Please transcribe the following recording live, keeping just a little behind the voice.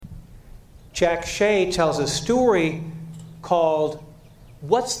Jack Shea tells a story called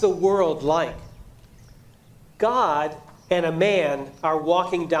What's the World Like? God and a man are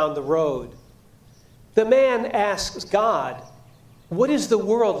walking down the road. The man asks God, "What is the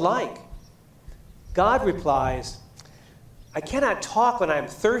world like?" God replies, "I cannot talk when I'm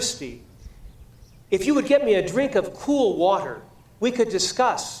thirsty. If you would get me a drink of cool water, we could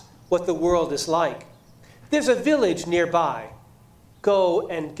discuss what the world is like. There's a village nearby. Go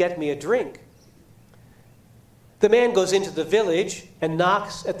and get me a drink." The man goes into the village and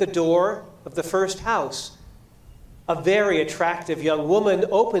knocks at the door of the first house. A very attractive young woman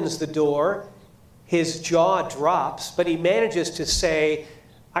opens the door. His jaw drops, but he manages to say,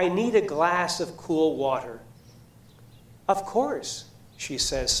 "I need a glass of cool water." "Of course," she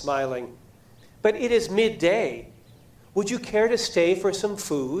says, smiling, "but it is midday. Would you care to stay for some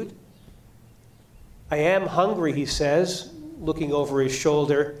food?" "I am hungry," he says, looking over his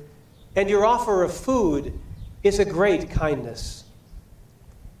shoulder, "and your offer of food is a great kindness."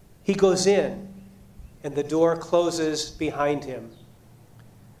 He goes in, and the door closes behind him.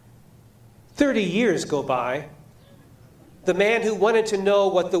 30 years go by. The man who wanted to know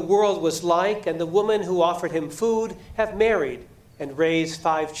what the world was like and the woman who offered him food have married and raised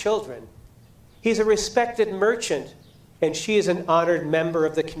 5 children. He's a respected merchant, and she is an honored member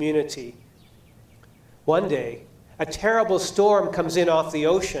of the community. One day, a terrible storm comes in off the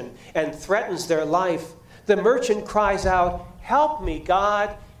ocean and threatens their life. The merchant cries out, "Help me,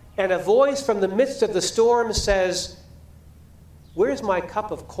 God!" And a voice from the midst of the storm says, "Where's my cup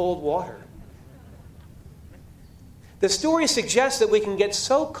of cold water?" The story suggests that we can get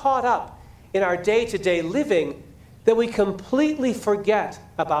so caught up in our day-to-day living that we completely forget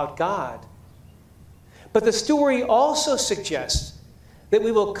about God. But the story also suggests that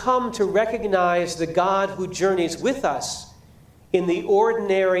we will come to recognize the God who journeys with us in the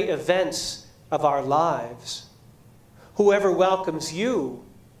ordinary events of our lives. Whoever welcomes you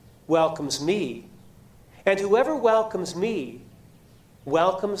welcomes me, and whoever welcomes me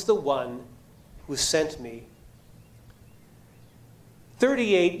welcomes the one who sent me.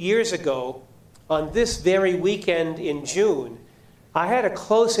 38 years ago, on this very weekend in June, I had a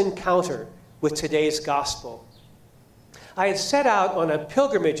close encounter with today's gospel. I had set out on a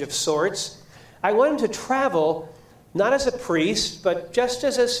pilgrimage of sorts. I wanted to travel not as a priest, but just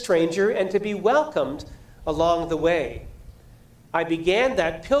as a stranger and to be welcomed along the way. I began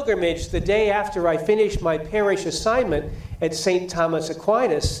that pilgrimage the day after I finished my parish assignment at St. Thomas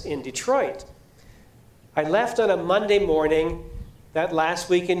Aquinas in Detroit. I left on a Monday morning that last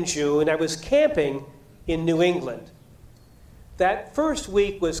week in June. I was camping in New England. That first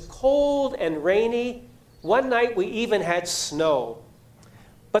week was cold and rainy. One night we even had snow.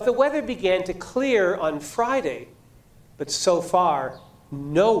 But the weather began to clear on Friday. But so far,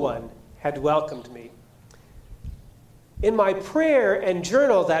 no one had welcomed me. In my prayer and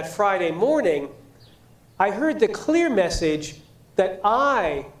journal that Friday morning, I heard the clear message that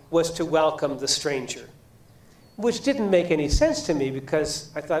I was to welcome the stranger, which didn't make any sense to me because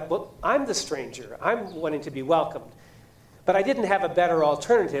I thought, well, I'm the stranger. I'm wanting to be welcomed. But I didn't have a better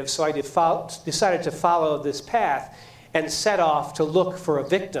alternative, so I decided to follow this path and set off to look for a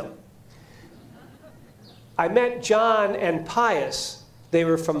victim. I met John and Pius. They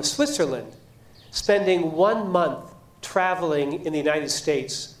were from Switzerland, spending 1 month traveling in the United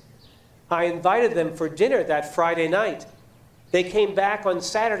States. I invited them for dinner that Friday night. They came back on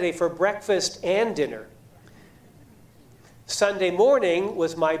Saturday for breakfast and dinner. Sunday morning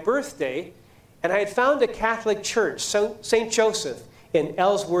was my birthday, and I had found a Catholic church, St. Joseph, in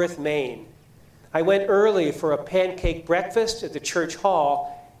Ellsworth, Maine. I went early for a pancake breakfast at the church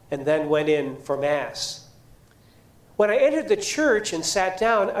hall and then went in for Mass. When I entered the church and sat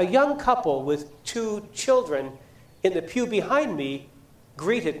down, a young couple with 2 children in the pew behind me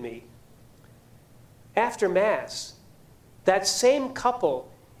greeted me. After Mass, that same couple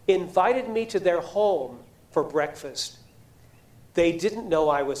invited me to their home for breakfast. They didn't know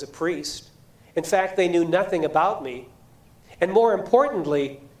I was a priest. In fact, they knew nothing about me. And more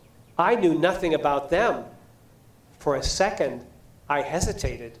importantly, I knew nothing about them. For a second, I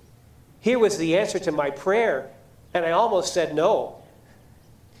hesitated. Here was the answer to my prayer, and I almost said no.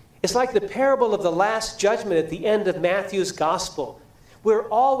 It's like the parable of the Last Judgment at the end of Matthew's Gospel. We're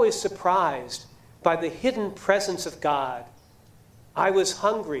always surprised by the hidden presence of God. I was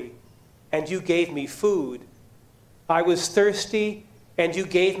hungry, and you gave me food. I was thirsty, and you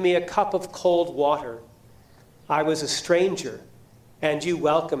gave me a cup of cold water. I was a stranger, and you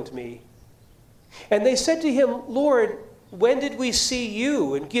welcomed me. And they said to him, "Lord, when did we see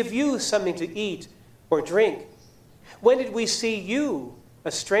you and give you something to eat or drink? When did we see you,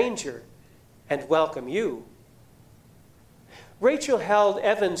 a stranger, and welcome you. Rachel Held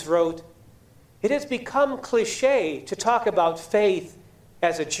Evans wrote, "It has become cliché to talk about faith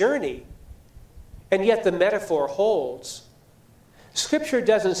as a journey, and yet the metaphor holds. Scripture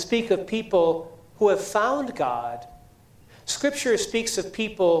doesn't speak of people who have found God. Scripture speaks of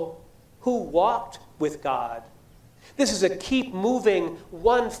people who walked with God. This is a keep moving,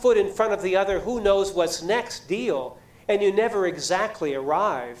 one foot in front of the other, who knows what's next deal, and you never exactly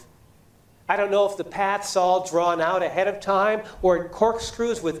arrive. I don't know if the path's all drawn out ahead of time, or it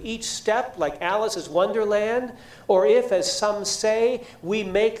corkscrews with each step like Alice's Wonderland, or if, as some say, we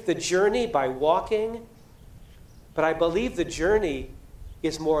make the journey by walking. But I believe the journey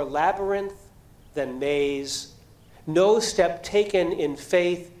is more labyrinth than maze. No step taken in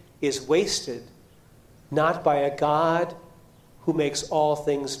faith is wasted, not by a God who makes all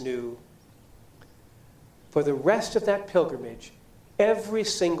things new." For the rest of that pilgrimage, every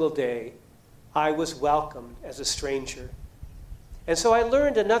single day, I was welcomed as a stranger. And so I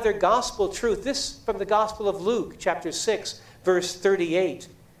learned another gospel truth, this from the Gospel of Luke, chapter 6, verse 38.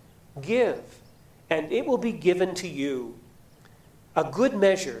 "Give, and it will be given to you. A good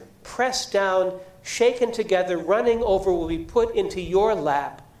measure, pressed down, shaken together, running over, will be put into your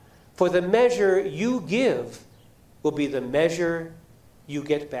lap. For the measure you give will be the measure you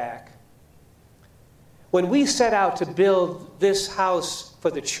get back." When we set out to build this house for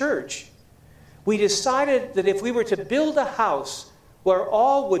the church, we decided that if we were to build a house where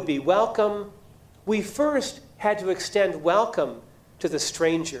all would be welcome, we first had to extend welcome to the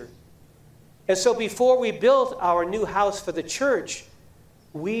stranger. And so before we built our new house for the church,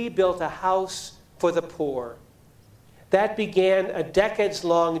 we built a house for the poor. That began a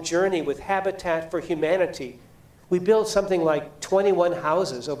decades-long journey with Habitat for Humanity. We built something like 21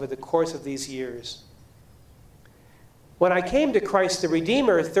 houses over the course of these years. When I came to Christ the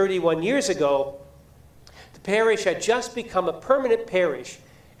Redeemer 31 years ago, the parish had just become a permanent parish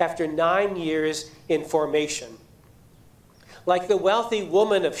after 9 years in formation. Like the wealthy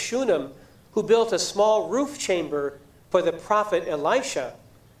woman of Shunem who built a small roof chamber for the prophet Elisha,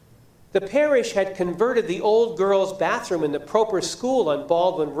 the parish had converted the old girls' bathroom in the Proper School on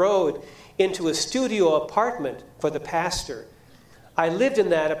Baldwin Road into a studio apartment for the pastor. I lived in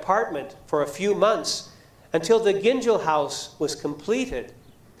that apartment for a few months until the Gingell House was completed.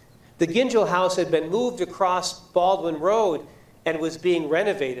 The Gingell House had been moved across Baldwin Road and was being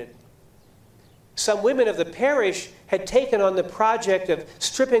renovated. Some women of the parish had taken on the project of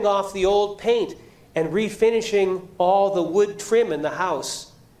stripping off the old paint and refinishing all the wood trim in the house.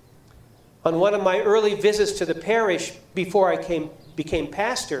 On one of my early visits to the parish before I became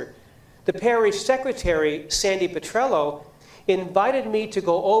pastor, the parish secretary, Sandy Petrello, invited me to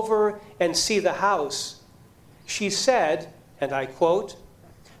go over and see the house. She said, and I quote,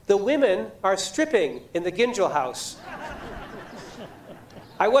 "The women are stripping in the Gingell House."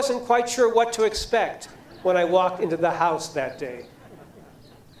 I wasn't quite sure what to expect when I walked into the house that day.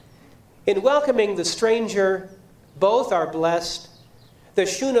 In welcoming the stranger, both are blessed. The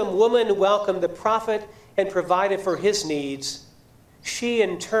Shunem woman welcomed the prophet and provided for his needs. She,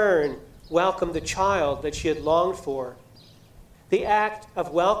 in turn, welcomed the child that she had longed for. The act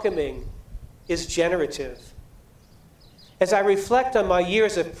of welcoming is generative. As I reflect on my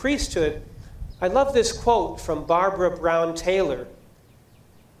years of priesthood, I love this quote from Barbara Brown Taylor.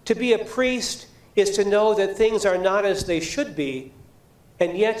 "To be a priest is to know that things are not as they should be,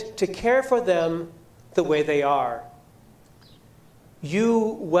 and yet to care for them the way they are."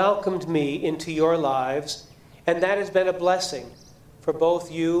 You welcomed me into your lives, and that has been a blessing for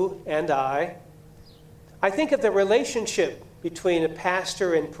both you and I. I think of the relationship between a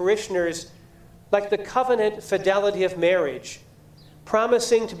pastor and parishioners like the covenant fidelity of marriage,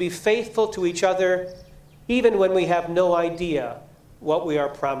 promising to be faithful to each other even when we have no idea what we are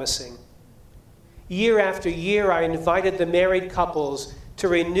promising. Year after year, I invited the married couples to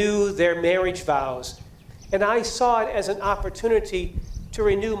renew their marriage vows, and I saw it as an opportunity to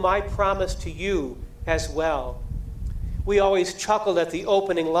renew my promise to you as well. We always chuckled at the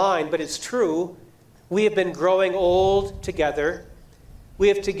opening line, but it's true. We have been growing old together. We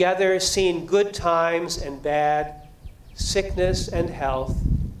have together seen good times and bad, sickness and health.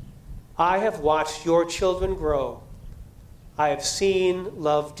 I have watched your children grow. I have seen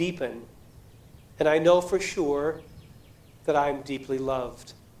love deepen, and I know for sure that I am deeply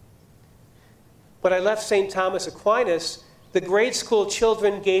loved. When I left St. Thomas Aquinas, the grade school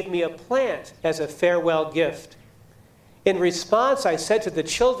children gave me a plant as a farewell gift. In response, I said to the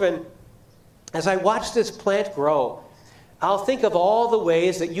children, as I watch this plant grow, I'll think of all the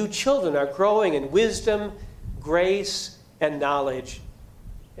ways that you children are growing in wisdom, grace, and knowledge.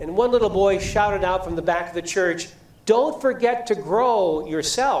 And one little boy shouted out from the back of the church, "Don't forget to grow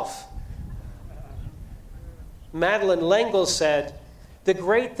yourself." Madeleine L'Engle said, "The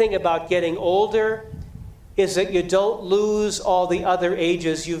great thing about getting older is that you don't lose all the other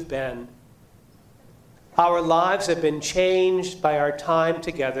ages you've been." Our lives have been changed by our time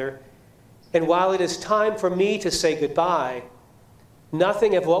together, and while it is time for me to say goodbye,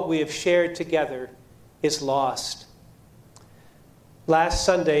 nothing of what we have shared together is lost. Last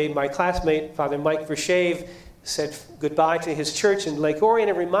Sunday, my classmate, Father Mike Vershave, said goodbye to his church in Lake Orion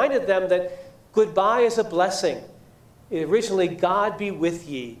and reminded them that goodbye is a blessing. Originally, God be with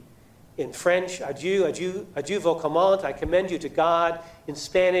ye. In French, adieu, adieu, adieu vous commande, I commend you to God. In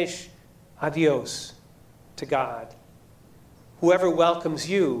Spanish, adios, to God. Whoever welcomes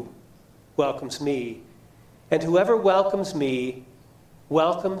you welcomes me, and whoever welcomes me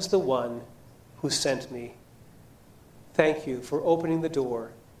welcomes the one who sent me. Thank you for opening the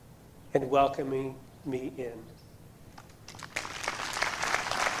door and welcoming me in.